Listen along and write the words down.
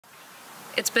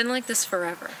It's been like this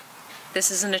forever.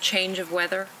 This isn't a change of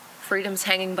weather. Freedom's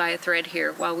hanging by a thread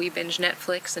here while we binge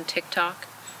Netflix and TikTok.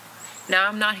 Now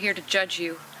I'm not here to judge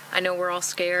you. I know we're all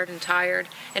scared and tired,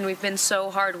 and we've been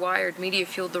so hardwired, media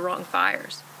fueled the wrong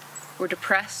fires. We're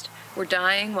depressed, we're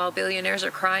dying while billionaires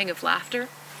are crying of laughter.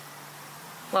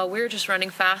 While we're just running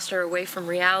faster away from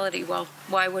reality, well,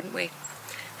 why wouldn't we?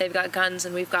 They've got guns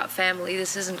and we've got family.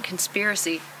 This isn't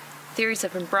conspiracy. Theories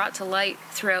have been brought to light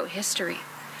throughout history.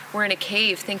 We're in a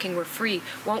cave thinking we're free,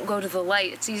 won't go to the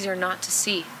light, it's easier not to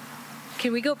see.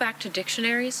 Can we go back to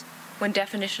dictionaries when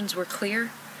definitions were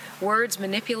clear? Words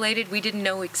manipulated we didn't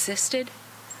know existed?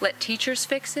 Let teachers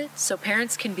fix it so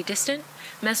parents can be distant?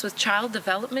 Mess with child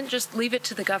development? Just leave it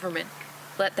to the government.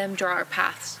 Let them draw our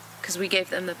paths, because we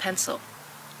gave them the pencil.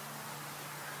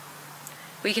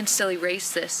 We can still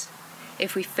erase this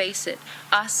if we face it,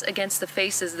 us against the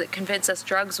faces that convince us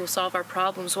drugs will solve our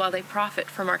problems while they profit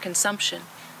from our consumption.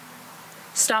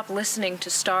 Stop listening to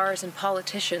stars and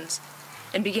politicians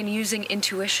and begin using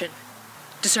intuition,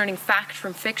 discerning fact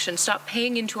from fiction. Stop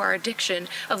paying into our addiction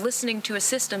of listening to a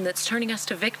system that's turning us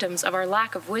to victims of our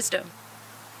lack of wisdom.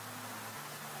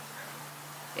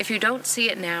 If you don't see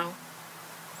it now,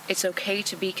 it's okay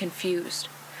to be confused.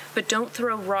 But don't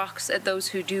throw rocks at those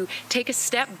who do. Take a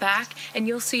step back and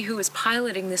you'll see who is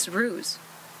piloting this ruse.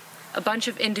 A bunch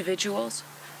of individuals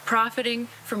profiting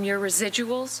from your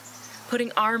residuals,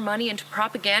 putting our money into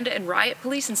propaganda and riot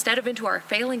police instead of into our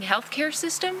failing healthcare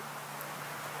system?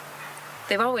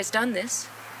 They've always done this.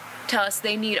 Tell us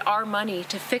they need our money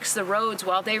to fix the roads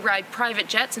while they ride private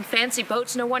jets and fancy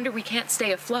boats. No wonder we can't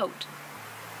stay afloat.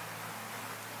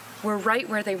 We're right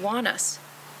where they want us,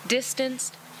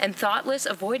 distanced and thoughtless,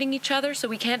 avoiding each other so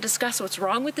we can't discuss what's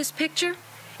wrong with this picture.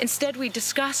 Instead, we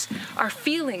discuss our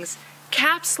feelings,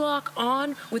 caps lock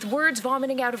on, with words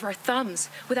vomiting out of our thumbs,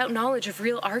 without knowledge of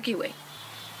real arguing.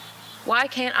 Why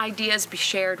can't ideas be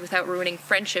shared without ruining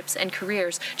friendships and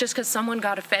careers? Just because someone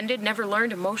got offended, never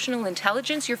learned emotional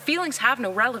intelligence? Your feelings have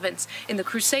no relevance in the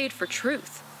crusade for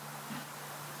truth.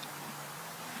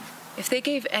 If they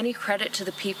gave any credit to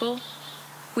the people,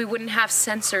 we wouldn't have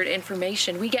censored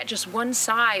information. We get just one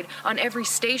side on every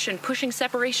station, pushing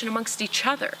separation amongst each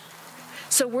other.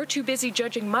 So we're too busy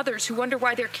judging mothers who wonder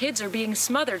why their kids are being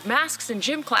smothered. Masks in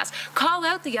gym class. Call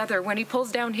out the other when he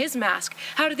pulls down his mask.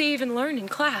 How do they even learn in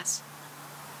class?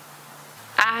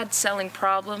 Ads selling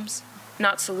problems,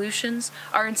 not solutions.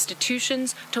 Our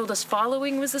institutions told us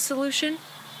following was the solution.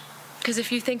 Because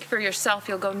if you think for yourself,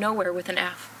 you'll go nowhere with an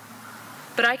F.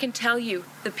 But I can tell you,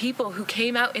 the people who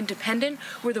came out independent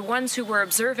were the ones who were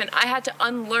observant. I had to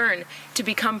unlearn to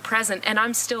become present, and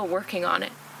I'm still working on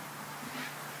it.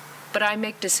 But I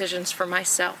make decisions for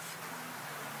myself.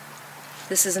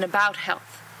 This isn't about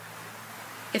health.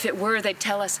 If it were, they'd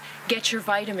tell us, get your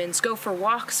vitamins, go for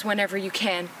walks whenever you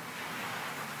can.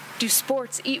 Do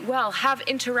sports, eat well, have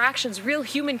interactions, real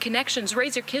human connections,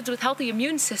 raise your kids with healthy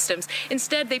immune systems.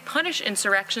 Instead, they punish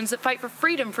insurrections that fight for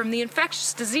freedom from the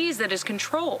infectious disease that is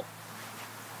control.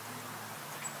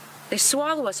 They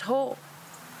swallow us whole,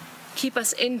 keep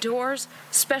us indoors,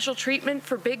 special treatment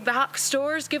for big box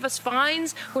stores, give us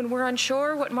fines when we're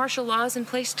unsure what martial law is in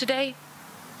place today.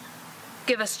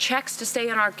 Give us checks to stay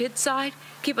on our good side,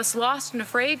 keep us lost and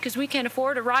afraid because we can't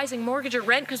afford a rising mortgage or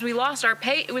rent because we lost our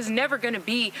pay. It was never going to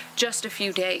be just a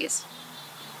few days.